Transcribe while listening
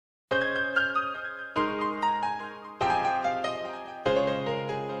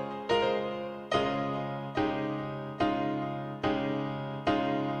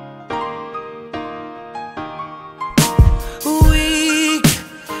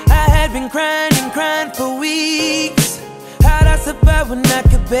and crying for weeks. How'd I survive when I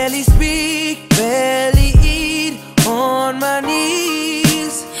could barely speak, barely eat, on my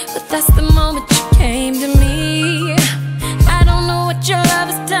knees? But that's the moment you came to me. I don't know what your love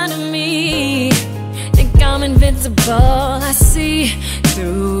has done to me. Think I'm invincible, I see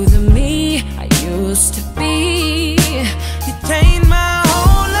through the me I used to be. You changed my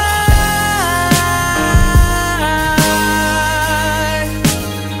whole life.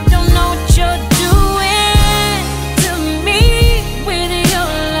 Don't know what you're doing to me with your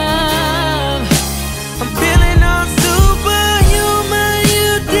love. I'm feeling all superhuman. You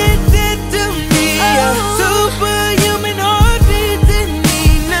did that to me. A superhuman heartbeat in me.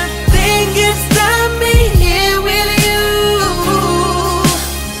 Nothing can stop me here with you.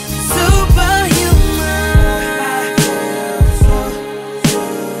 Superhuman.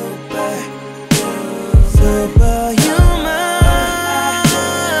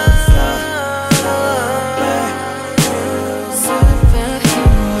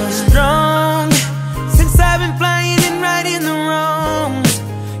 Superhuman. Strong, since I've been flying and righting the wrongs.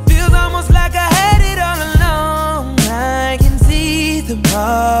 Feels almost like I had it all along. I can see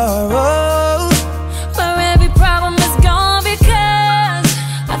tomorrow, Where every problem is gone because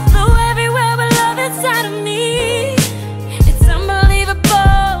I flew everywhere with love inside of me. It's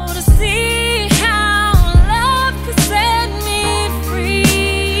unbelievable to see how love could set me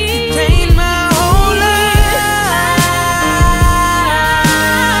free. changed my whole life.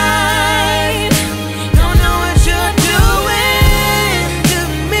 Don't know what you're doing to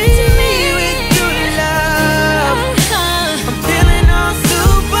me with your love. I'm feeling all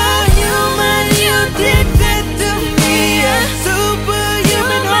superhuman. You did that to me. A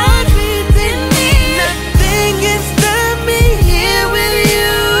superhuman heartbeat in me. Nothing can stop me here with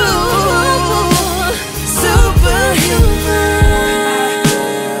you.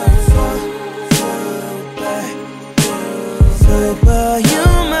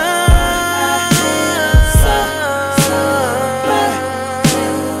 Superhuman.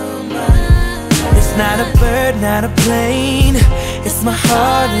 It's not a bird, not a plane. It's my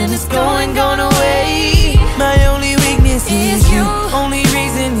heart and it's going away. My only weakness is you. Only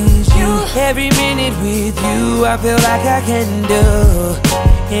reason is you. Every minute with you, I feel like I can do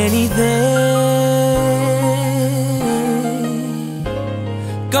anything.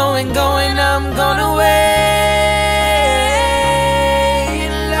 Going, I'm going away.